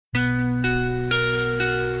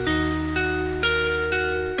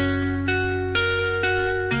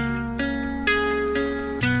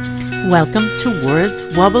Welcome to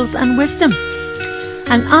Words, Wobbles and Wisdom,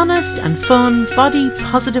 an honest and fun body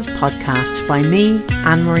positive podcast by me,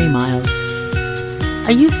 Anne-Marie Miles.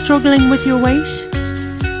 Are you struggling with your weight?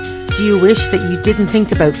 Do you wish that you didn't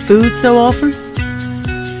think about food so often?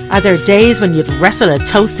 Are there days when you'd wrestle a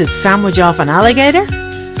toasted sandwich off an alligator?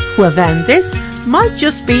 Well then, this might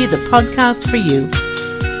just be the podcast for you.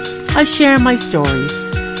 I share my story,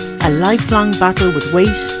 a lifelong battle with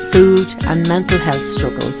weight, food and mental health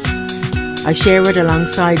struggles. I share it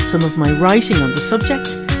alongside some of my writing on the subject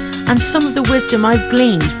and some of the wisdom I've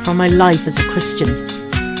gleaned from my life as a Christian.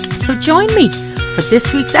 So join me for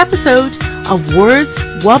this week's episode of Words,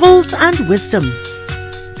 Wobbles and Wisdom.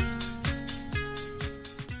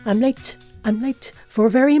 I'm late for a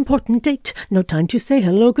very important date. No time to say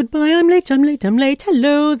hello, goodbye. I'm late.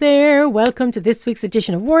 Hello there. Welcome to this week's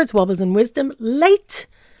edition of Words, Wobbles and Wisdom. Late.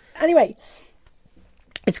 Anyway,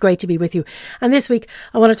 it's great to be with you. And this week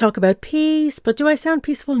I want to talk about peace. But do I sound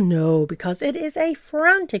peaceful? No, because it is a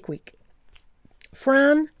frantic week.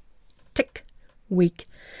 Frantic week.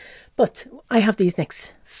 But I have these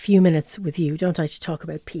next few minutes with you, don't I, to talk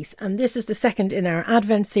about peace. And this is the second in our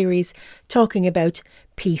Advent series talking about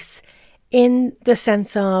peace in the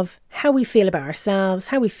sense of how we feel about ourselves,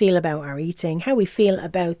 how we feel about our eating, how we feel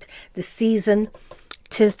about the season.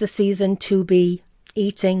 'Tis the season to be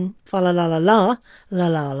eating, fa la la la la, la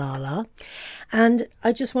la la la. And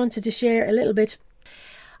I just wanted to share a little bit.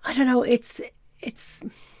 I don't know, it's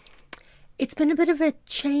been a bit of a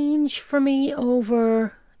change for me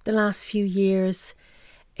over the last few years.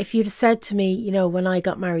 If you'd said to me, you know, when I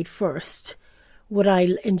got married first, would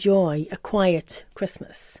I enjoy a quiet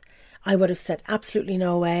Christmas? I would have said absolutely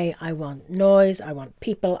no way. I want noise. I want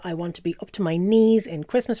people. I want to be up to my knees in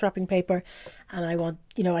Christmas wrapping paper. And I want,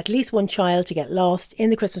 you know, at least one child to get lost in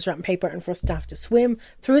the Christmas wrapping paper and for us to have to swim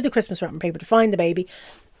through the Christmas wrapping paper to find the baby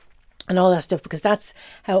and all that stuff. Because that's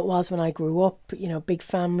how it was when I grew up. You know, big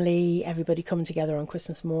family, everybody coming together on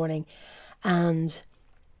Christmas morning. And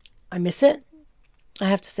I miss it. I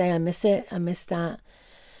have to say I miss it. I miss that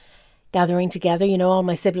gathering together. You know, all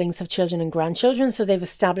my siblings have children and grandchildren, so they've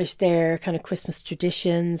established their kind of Christmas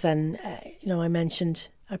traditions. And, you know,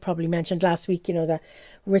 I probably mentioned last week, you know, that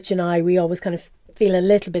Rich and I, we always kind of feel a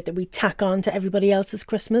little bit that we tack on to everybody else's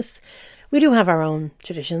Christmas. We do have our own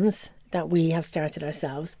traditions that we have started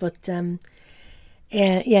ourselves, but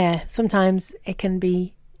yeah, sometimes it can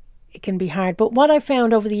be hard. But what I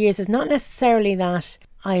found over the years is not necessarily that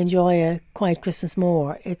I enjoy a quiet Christmas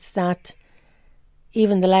more. It's that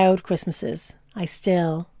even the loud Christmases, I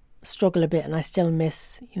still struggle a bit and I still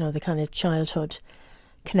miss, you know, the kind of childhood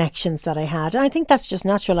connections that I had. And I think that's just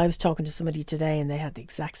natural. I was talking to somebody today and they had the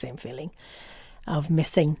exact same feeling of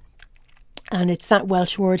missing. And it's that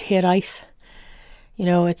Welsh word, hiraeth. You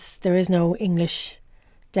know, there is no English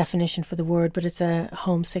definition for the word, but it's a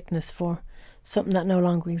homesickness for something that no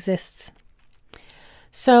longer exists.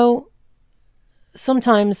 So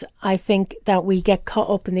sometimes I think that we get caught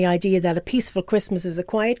up in the idea that a peaceful Christmas is a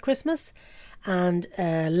quiet Christmas and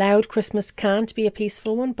a loud Christmas can't be a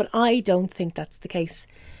peaceful one, but I don't think that's the case.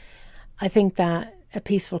 I think that a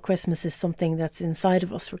peaceful Christmas is something that's inside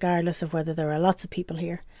of us, regardless of whether there are lots of people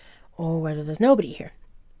here or whether there's nobody here.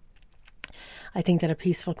 I think that a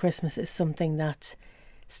peaceful Christmas is something that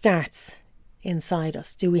starts inside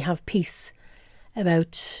us. Do we have peace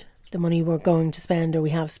about the money we're going to spend or we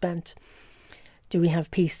have spent? Do we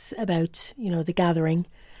have peace about, you know, the gathering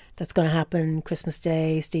that's going to happen Christmas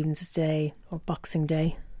Day, Stephen's Day, or Boxing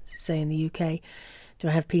Day, as you say in the UK? Do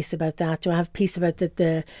I have peace about that? Do I have peace about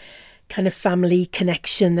the kind of family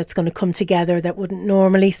connection that's going to come together that wouldn't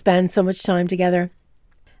normally spend so much time together?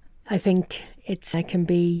 I think it can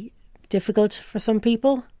be difficult for some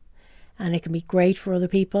people and it can be great for other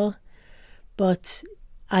people. But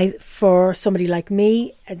for somebody like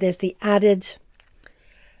me, there's the added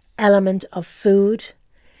element of food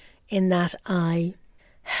in that I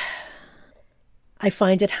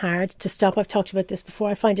find it hard to stop. I've talked about this before.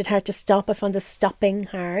 I find it hard to stop. I find the stopping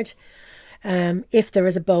hard. If there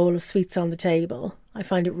is a bowl of sweets on the table, I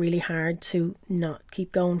find it really hard to not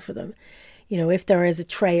keep going for them. You know, if there is a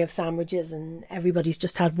tray of sandwiches and everybody's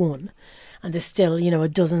just had one and there's still, you know, a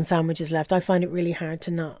dozen sandwiches left, I find it really hard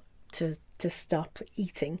to stop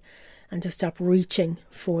eating and to stop reaching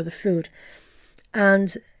for the food.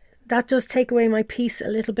 And that does take away my peace a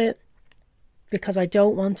little bit because I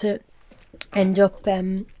don't want to end up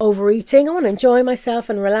overeating. I want to enjoy myself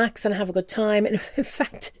and relax and have a good time. And in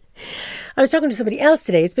fact, I was talking to somebody else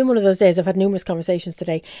today. It's been one of those days. I've had numerous conversations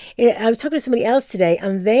today. I was talking to somebody else today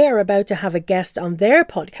and they're about to have a guest on their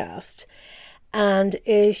podcast. And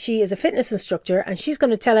she is a fitness instructor and she's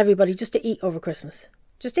going to tell everybody just to eat over Christmas.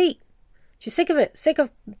 Just eat. She's sick of it, sick of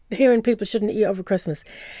hearing people shouldn't eat over Christmas.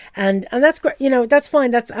 And that's great, that's fine,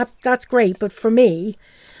 that's great. But for me,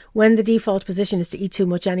 when the default position is to eat too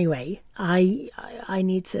much anyway, I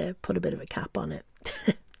need to put a bit of a cap on it.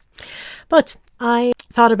 But I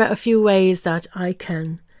thought about a few ways that I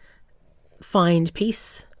can find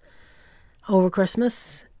peace over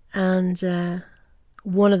Christmas, and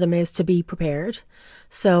one of them is to be prepared.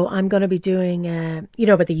 So I'm going to be doing,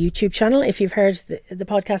 about the YouTube channel. If you've heard the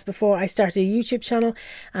podcast before, I started a YouTube channel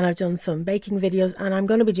and I've done some baking videos, and I'm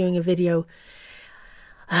going to be doing a video.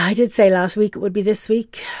 I did say last week it would be this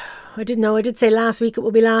week. I did say last week it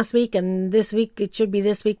will be last week, and this week it should be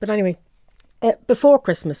this week. But anyway, before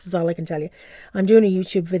Christmas is all I can tell you. I'm doing a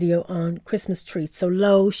YouTube video on Christmas treats, so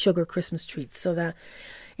low sugar Christmas treats, so that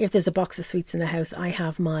if there's a box of sweets in the house, I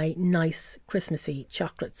have my nice Christmassy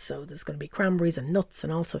chocolates. So there's going to be cranberries and nuts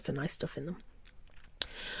and all sorts of nice stuff in them.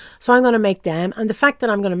 So I'm going to make them. And the fact that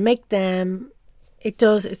I'm going to make them,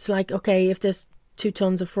 it's like, okay, if there's 2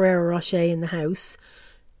 tons of Ferrero Rocher in the house,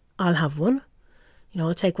 I'll have one.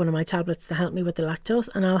 I'll take one of my tablets to help me with the lactose,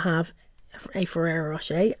 and I'll have a Ferrero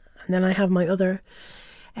Rocher. And then I have my other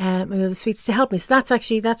sweets to help me. So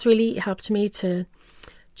that's really helped me to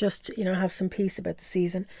just, have some peace about the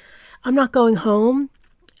season. I'm not going home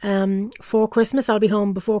for Christmas. I'll be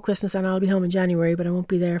home before Christmas, and I'll be home in January, but I won't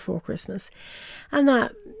be there for Christmas. And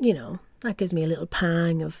that, that gives me a little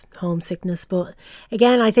pang of homesickness. But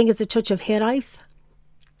again, I think it's a touch of Hiraeth,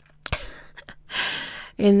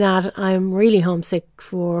 in that I'm really homesick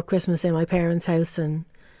for Christmas in my parents' house, and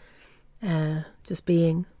just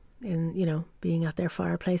being at their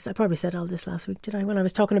fireplace. I probably said all this last week, did I, when I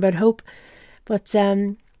was talking about hope? But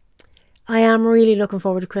I am really looking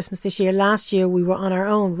forward to Christmas this year. Last year we were on our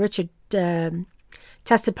own. Richard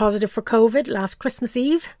tested positive for COVID last Christmas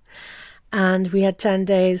Eve, and we had 10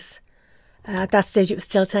 days. At that stage it was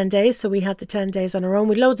still 10 days, so we had the 10 days on our own.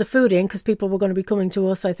 We had loads of food in because people were going to be coming to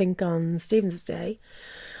us, I think, on Stephen's Day,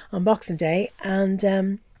 on Boxing Day,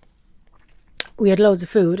 and we had loads of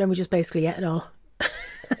food, and we just basically ate it all.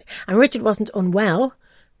 And Richard wasn't unwell,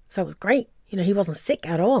 so it was great. He wasn't sick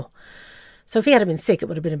at all. So if he had been sick, it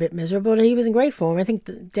would have been a bit miserable. He was in great form. I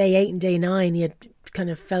think day 8 and day 9, he had kind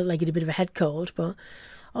of felt like he had a bit of a head cold, but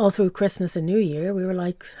all through Christmas and New Year, we were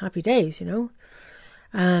like happy days,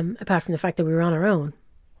 apart from the fact that we were on our own.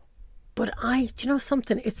 But do you know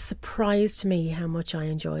something? It surprised me how much I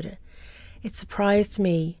enjoyed it. It surprised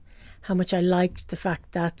me how much I liked the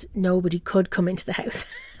fact that nobody could come into the house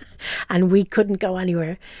and we couldn't go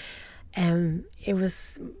anywhere. It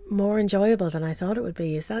was more enjoyable than I thought it would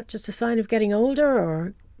be. Is that just a sign of getting older,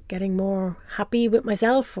 or getting more happy with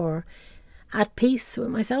myself, or at peace with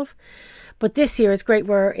myself? But this year is great.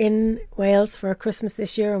 We're in Wales for Christmas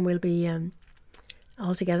this year, and we'll be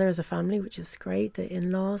all together as a family, which is great, the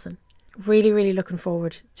in-laws, and really, really looking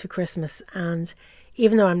forward to Christmas. And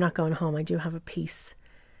even though I'm not going home, I do have a peace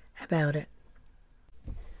about it.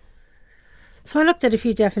 So I looked at a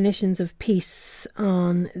few definitions of peace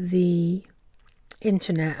on the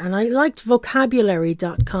internet, and I liked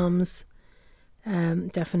vocabulary.com's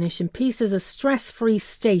definition. Peace is a stress-free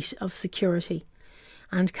state of security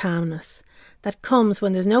and calmness that comes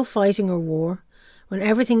when there's no fighting or war, when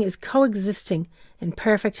everything is coexisting in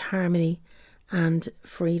perfect harmony and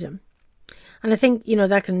freedom. And I think,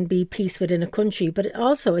 that can be peace within a country, but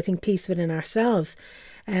also I think peace within ourselves.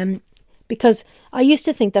 Because I used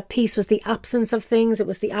to think that peace was the absence of things. It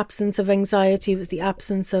was the absence of anxiety. It was the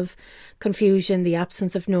absence of confusion, the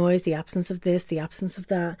absence of noise, the absence of this, the absence of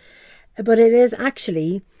that. But it is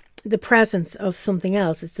actually the presence of something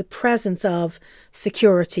else. It's the presence of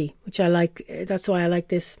security, which I like. That's why I like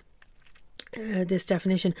this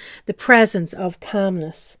definition. The presence of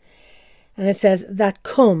calmness. And it says that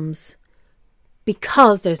comes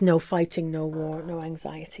because there's no fighting, no war, no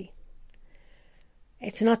anxiety.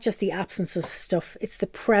 It's not just the absence of stuff. It's the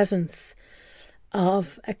presence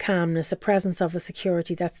of a calmness, a presence of a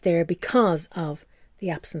security that's there because of the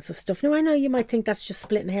absence of stuff. Now, I know you might think that's just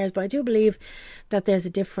splitting hairs, but I do believe that there's a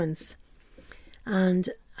difference. And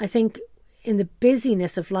I think in the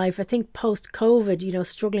busyness of life, I think post-COVID,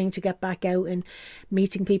 struggling to get back out and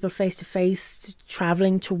meeting people face to face,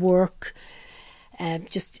 travelling to work,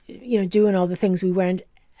 just, doing all the things we weren't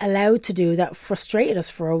allowed to do, that frustrated us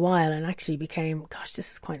for a while, and actually became, gosh,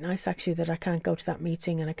 this is quite nice actually, that I can't go to that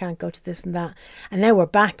meeting and I can't go to this and that. And now we're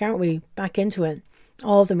back, aren't we? Back into it.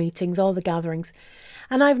 All the meetings, all the gatherings.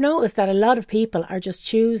 And I've noticed that a lot of people are just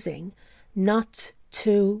choosing not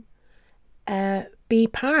to be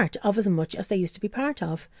part of as much as they used to be part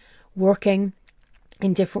of. Working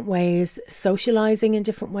in different ways, socialising in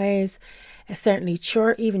different ways, certainly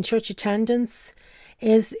even church attendance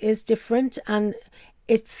is different, and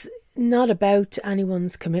it's not about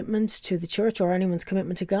anyone's commitment to the church or anyone's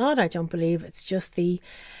commitment to God. I don't believe. It's just the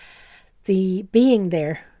being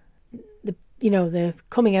there, the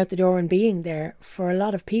coming out the door and being there. For a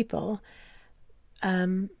lot of people,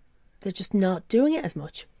 they're just not doing it as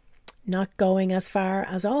much, not going as far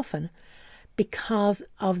as often, because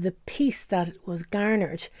of the peace that was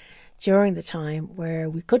garnered during the time where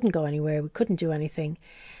we couldn't go anywhere, we couldn't do anything,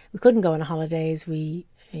 we couldn't go on holidays, we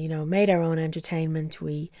made our own entertainment,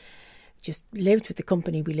 we just lived with the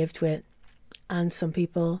company we lived with. And some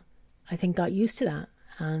people, I think, got used to that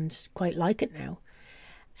and quite like it now.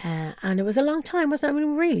 And it was a long time, wasn't it? I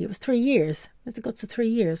mean, really, it was 3 years. It was the guts of 3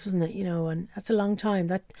 years, wasn't it? And that's a long time.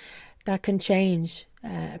 That can change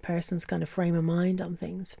a person's kind of frame of mind on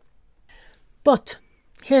things. But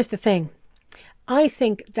here's the thing. I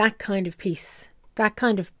think that kind of peace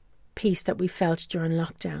that we felt during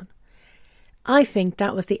lockdown, I think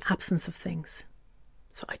that was the absence of things.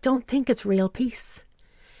 So I don't think it's real peace.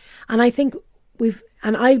 And I think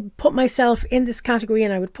I put myself in this category,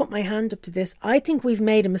 and I would put my hand up to this. I think we've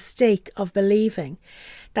made a mistake of believing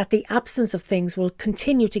that the absence of things will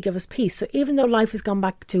continue to give us peace. So even though life has gone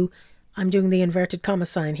back to, I'm doing the inverted comma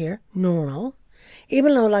sign here, normal,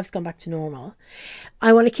 even though life's gone back to normal,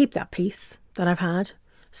 I want to keep that peace that I've had.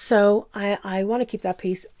 So I want to keep that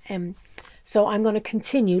peace. So I'm going to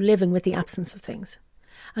continue living with the absence of things.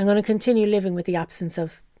 I'm going to continue living with the absence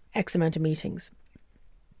of X amount of meetings,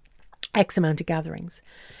 X amount of gatherings,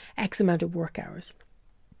 X amount of work hours,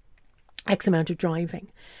 X amount of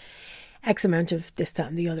driving, X amount of this, that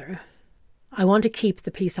and the other. I want to keep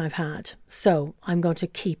the peace I've had. So I'm going to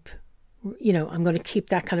keep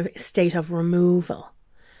that kind of state of removal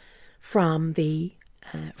from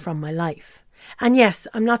my life. And yes,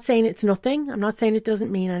 I'm not saying it's nothing. I'm not saying it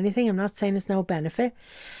doesn't mean anything. I'm not saying it's no benefit.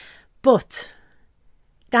 But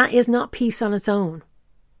that is not peace on its own.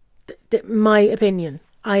 My opinion,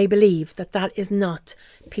 I believe that is not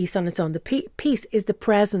peace on its own. The peace is the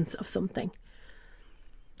presence of something.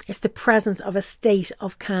 It's the presence of a state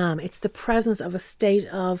of calm. It's the presence of a state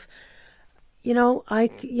of,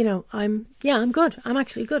 I'm good. I'm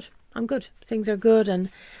actually good. I'm good. Things are good, and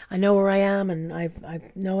I know where I am, and I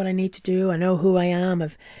know what I need to do. I know who I am.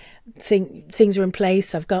 Things are in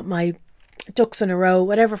place. I've got my ducks in a row,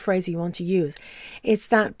 whatever phrase you want to use. It's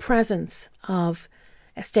that presence of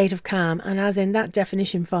a state of calm. And as in that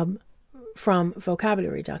definition from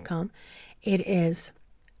vocabulary.com, it is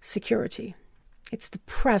security. It's the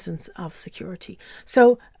presence of security.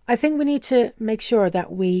 So I think we need to make sure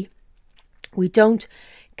that we don't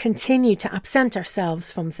continue to absent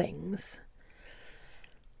ourselves from things,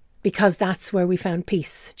 because that's where we found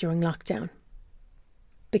peace during lockdown.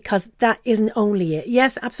 Because that isn't only it.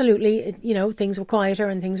 Yes, absolutely, things were quieter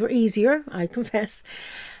and things were easier, I confess.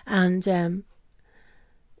 And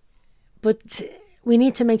but we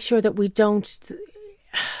need to make sure that we don't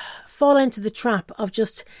fall into the trap of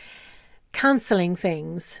just cancelling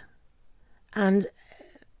things and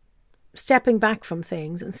stepping back from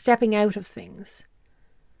things and stepping out of things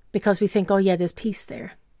because we think, oh yeah, there's peace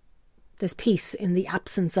there. There's peace in the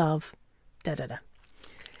absence of da-da-da.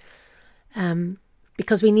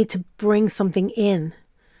 Because we need to bring something in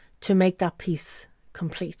to make that peace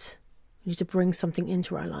complete. We need to bring something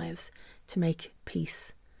into our lives to make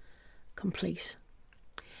peace complete.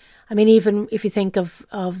 I mean, even if you think of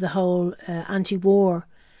the whole anti-war,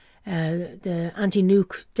 the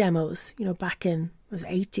anti-nuke demos, back in, was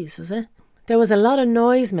 80s, was it? There was a lot of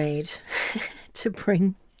noise made to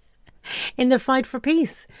bring in the fight for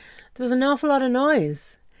peace. There was an awful lot of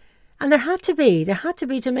noise. And there had to be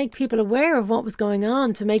to make people aware of what was going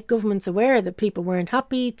on, to make governments aware that people weren't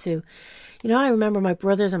happy, to, I remember my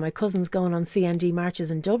brothers and my cousins going on CND marches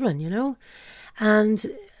in Dublin, and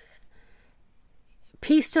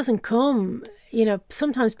peace doesn't come,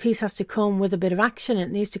 sometimes peace has to come with a bit of action. It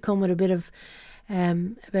needs to come with a bit of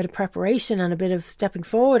preparation and a bit of stepping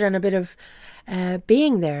forward and a bit of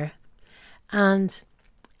being there. And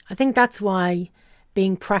I think that's why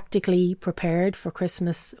being practically prepared for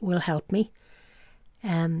Christmas will help me.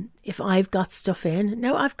 If I've got stuff in.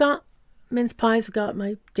 Now, I've got mince pies. We've got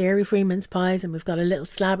my dairy-free mince pies, and we've got a little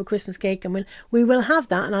slab of Christmas cake, and we will have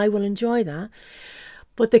that, and I will enjoy that.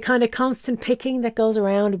 But the kind of constant picking that goes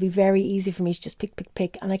around, it'll be very easy for me to just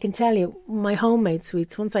pick. And I can tell you, my homemade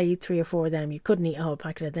sweets, once I eat 3 or 4 of them, you couldn't eat a whole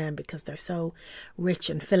packet of them because they're so rich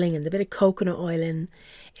and filling, and the bit of coconut oil in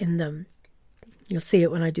them. You'll see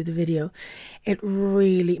it when I do the video. It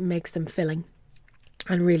really makes them filling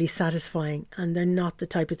and really satisfying. And they're not the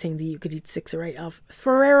type of thing that you could eat 6 or 8 of.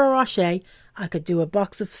 Ferrero Rocher, I could do a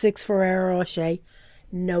box of 6 Ferrero Rocher,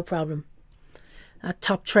 no problem. A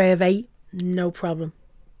top tray of 8, no problem.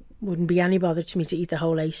 Wouldn't be any bother to me to eat the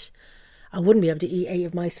whole 8. I wouldn't be able to eat 8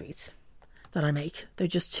 of my sweets that I make. They're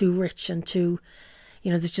just too rich and too,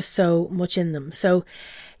 there's just so much in them. So,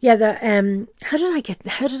 yeah, how did I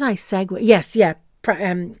segue? Yes, yeah,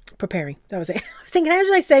 preparing. That was it. I was thinking, how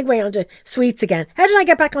did I segue onto sweets again? How did I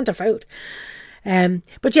get back onto food?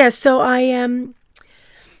 But yeah, so I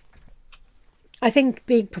think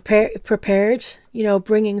being prepared,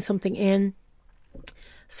 bringing something in,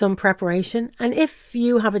 some preparation. And if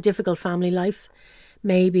you have a difficult family life,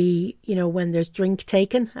 maybe, when there's drink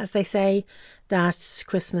taken, as they say, that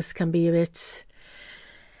Christmas can be a bit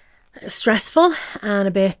stressful and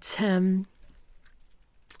a bit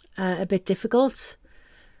difficult.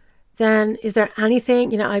 Then is there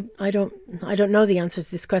anything, I don't know the answer to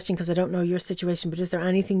this question because I don't know your situation, but is there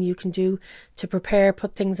anything you can do to prepare,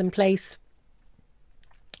 put things in place?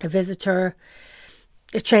 A visitor,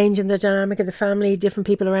 a change in the dynamic of the family, different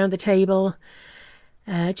people around the table,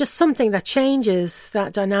 just something that changes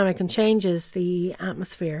that dynamic and changes the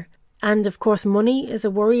atmosphere. And of course, money is a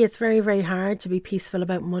worry. It's very, very hard to be peaceful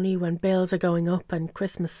about money when bills are going up and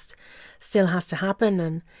Christmas still has to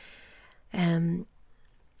happen. And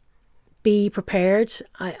be prepared.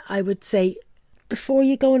 I would say before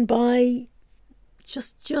you go and buy,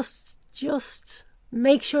 just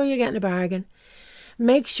make sure you're getting a bargain.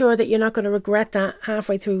 Make sure that you're not going to regret that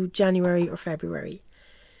halfway through January or February.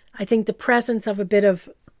 I think the presence of a bit of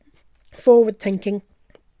forward thinking,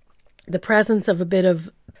 the presence of a bit of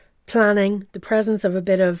planning, the presence of a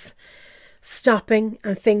bit of stopping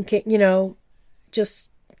and thinking, just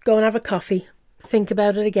go and have a coffee, think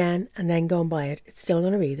about it again, and then go and buy it. It's still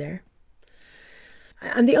going to be there.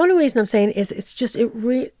 And the only reason I'm saying is it's just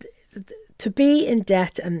to be in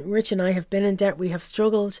debt, and Rich and I have been in debt. We have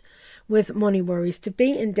struggled with money worries. To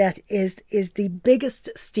be in debt is the biggest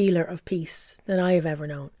stealer of peace that I have ever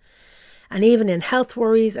known. And even in health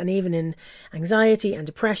worries and even in anxiety and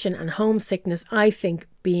depression and homesickness, I think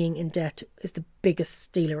being in debt is the biggest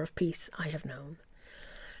stealer of peace I have known.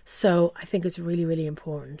 So I think it's really, really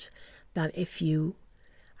important that if you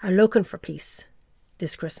are looking for peace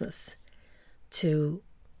this Christmas,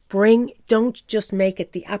 don't just make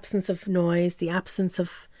it the absence of noise, the absence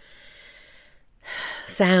of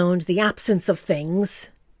sound, the absence of things.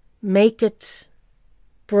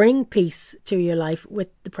 Bring peace to your life with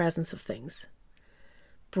the presence of things.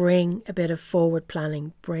 Bring a bit of forward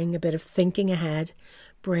planning, bring a bit of thinking ahead,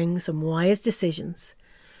 bring some wise decisions,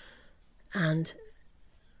 and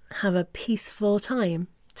have a peaceful time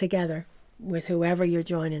together with whoever you're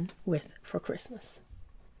joining with for Christmas.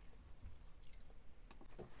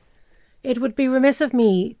 It would be remiss of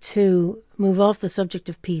me to move off the subject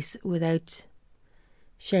of peace without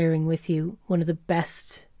sharing with you one of the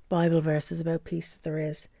best Bible verses about peace that there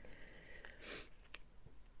is.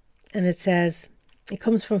 And it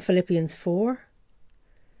comes from Philippians 4,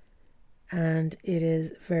 and it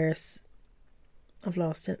is verse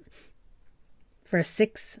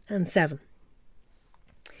 6 and 7.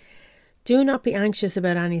 Do not be anxious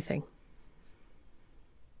about anything.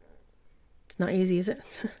 It's not easy, is it?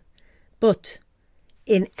 But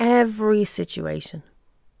in every situation,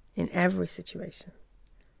 every situation,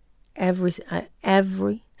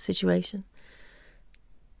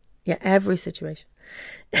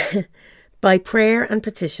 by prayer and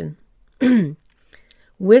petition,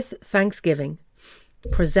 with thanksgiving,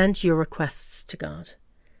 present your requests to God,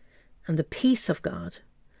 and the peace of God,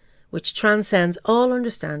 which transcends all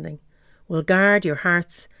understanding, will guard your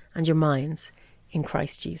hearts and your minds in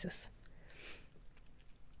Christ Jesus.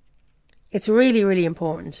 It's really, really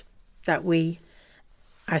important that we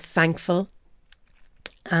are thankful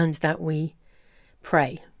and that we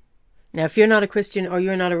pray. Now, if you're not a Christian or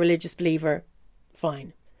you're not a religious believer,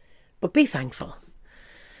 fine. But be thankful.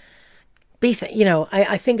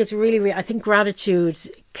 I think it's really, I think gratitude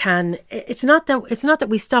it's not that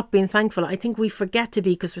we stop being thankful. I think we forget to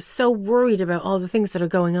be because we're so worried about all the things that are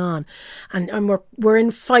going on, and we're in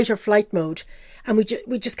fight or flight mode, and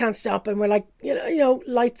we just can't stop, and we're like,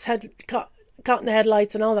 lights caught in the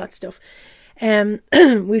headlights and all that stuff.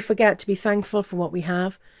 We forget to be thankful for what we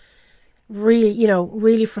have.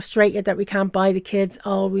 Really frustrated that we can't buy the kids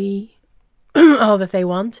all that they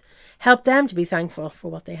want. Help them to be thankful for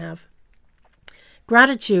what they have.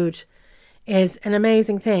 Gratitude is an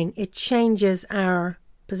amazing thing. It changes our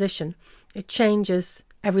position. It changes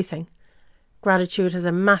everything. Gratitude has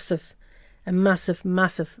a massive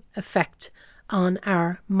effect on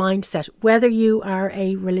our mindset, whether you are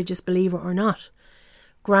a religious believer or not.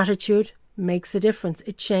 Gratitude makes a difference.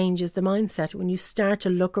 It changes the mindset when you start to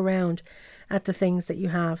look around at the things that you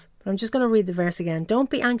have. But I'm just going to read the verse again. Don't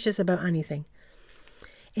be anxious about anything,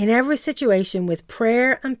 in every situation with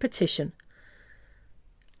prayer and petition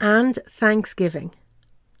and thanksgiving.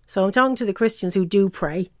 So I'm talking to the Christians who do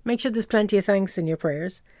pray. Make sure there's plenty of thanks in your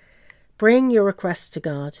prayers. Bring your requests to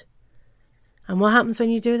God. And what happens when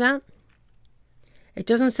you do that? It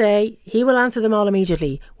doesn't say he will answer them all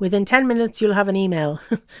immediately. Within 10 minutes you'll have an email.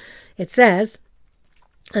 It says,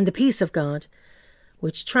 and the peace of God,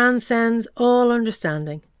 which transcends all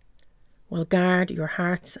understanding, will guard your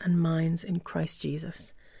hearts and minds in Christ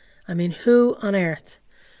Jesus. I mean, who on earth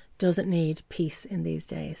doesn't need peace in these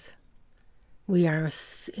days? We are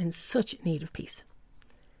in such need of peace.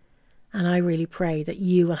 And I really pray that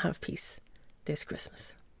you will have peace this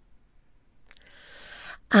Christmas.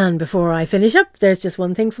 And before I finish up, there's just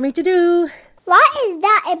one thing for me to do. What is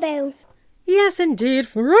that about? Yes, indeed.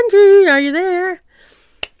 Frankie, are you there?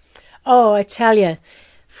 Oh, I tell you,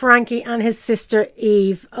 Frankie and his sister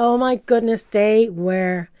Eve, oh my goodness, they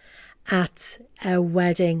were at a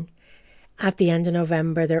wedding at the end of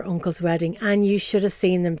November, their uncle's wedding, and you should have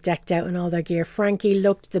seen them decked out in all their gear. Frankie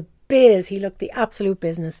looked the biz. He looked the absolute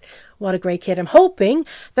business. What a great kid. I'm hoping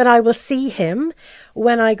that I will see him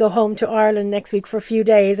when I go home to Ireland next week for a few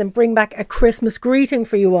days and bring back a Christmas greeting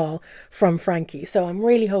for you all from Frankie. So I'm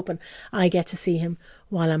really hoping I get to see him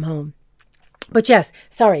while I'm home. But yes,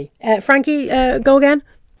 sorry. Frankie, go again.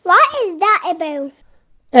 What is that about?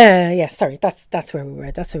 Yes, sorry. That's where we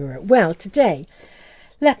were. That's where we were. Well, today,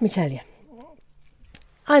 let me tell you,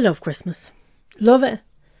 I love Christmas. Love it.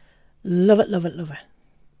 Love it, love it, love it.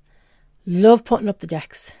 Love putting up the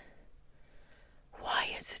decks.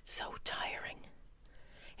 Why is it so tiring?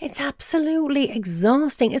 It's absolutely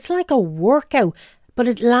exhausting. It's like a workout, but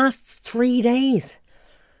it lasts 3 days.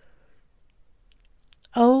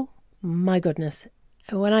 Oh my goodness.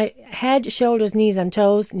 When I head, shoulders, knees and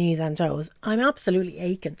toes, I'm absolutely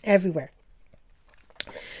aching everywhere.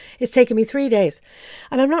 It's taken me 3 days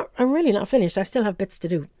and I'm really not finished. I still have bits to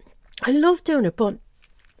do. I love doing it, and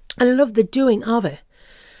I love the doing of it.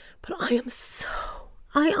 But I'm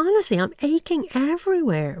aching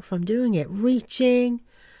everywhere from doing it, reaching.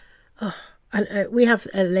 And we have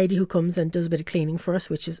a lady who comes and does a bit of cleaning for us,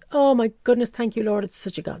 which is, oh my goodness, thank you, Lord. It's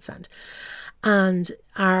such a godsend. And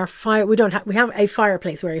our fire, we have a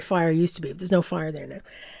fireplace where a fire used to be. There's no fire there now.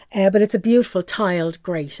 But it's a beautiful tiled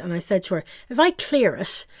grate. And I said to her, if I clear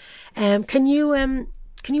it, can you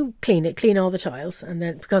clean all the tiles? And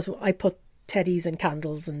then, because I put teddies and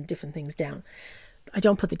candles and different things down. I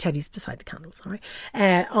don't put the teddies beside the candles, all right,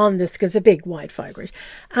 on this, because it's a big wide fire grate.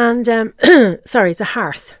 And, sorry, it's a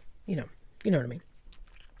hearth, you know what I mean.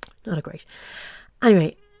 Not a grate.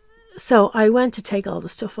 Anyway, so I went to take all the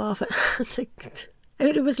stuff off it.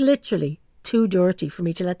 It was literally too dirty for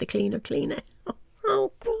me to let the cleaner clean it.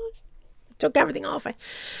 Oh, God. I took everything off it.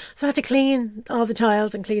 So I had to clean all the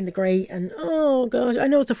tiles and clean the grate. And, oh, God, I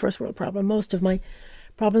know it's a first world problem. Most of my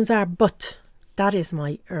problems are, but that is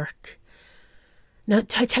my irk. Now,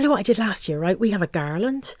 I tell you what I did last year, right? We have a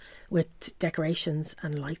garland with decorations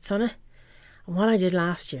and lights on it. And what I did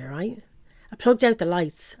last year, right? I plugged out the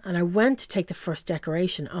lights and I went to take the first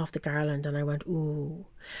decoration off the garland and I went, ooh.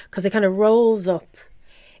 Because it kind of rolls up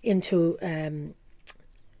into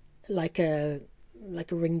like a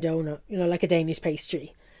ring donut, like a Danish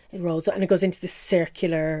pastry. It rolls up and it goes into this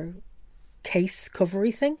circular case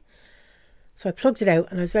covery thing. So I plugged it out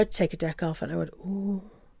and I was about to take a deck off and I went, ooh.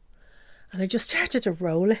 And I just started to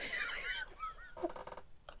roll it.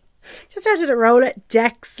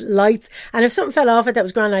 Decks, lights. And if something fell off it, that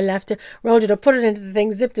was grand. I left it, rolled it up, put it into the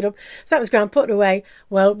thing, zipped it up. So that was grand, put it away.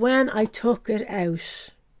 Well, when I took it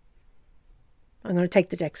out, I'm going to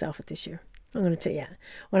take the decks off it this year. I'm going to tell you.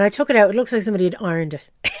 When I took it out, it looks like somebody had ironed it.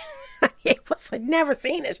 I'd never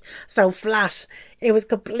seen it so flat. It was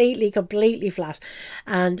completely flat.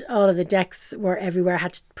 And all of the decks were everywhere. I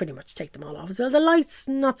had to pretty much take them all off as well. The lights,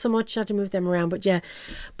 not so much. I had to move them around. But yeah,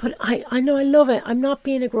 but I know I love it. I'm not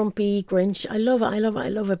being a grumpy Grinch. I love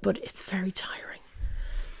it. But it's very tiring.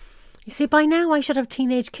 You see, by now I should have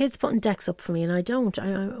teenage kids putting decks up for me. And I don't.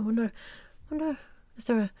 I wonder, is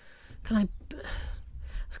there a, can I...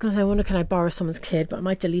 I was going to say, I wonder, can I borrow someone's kid? But I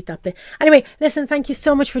might delete that bit. Anyway, listen, thank you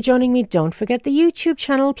so much for joining me. Don't forget the YouTube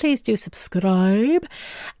channel. Please do subscribe.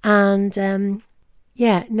 And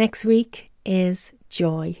next week is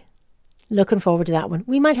Joy. Looking forward to that one.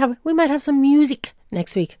 We might have some music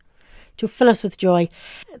next week to fill us with joy.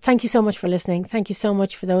 Thank you so much for listening. Thank you so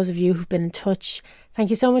much for those of you who've been in touch. Thank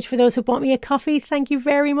you so much for those who bought me a coffee. Thank you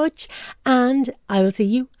very much. And I will see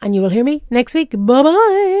you and you will hear me next week.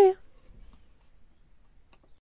 Bye-bye.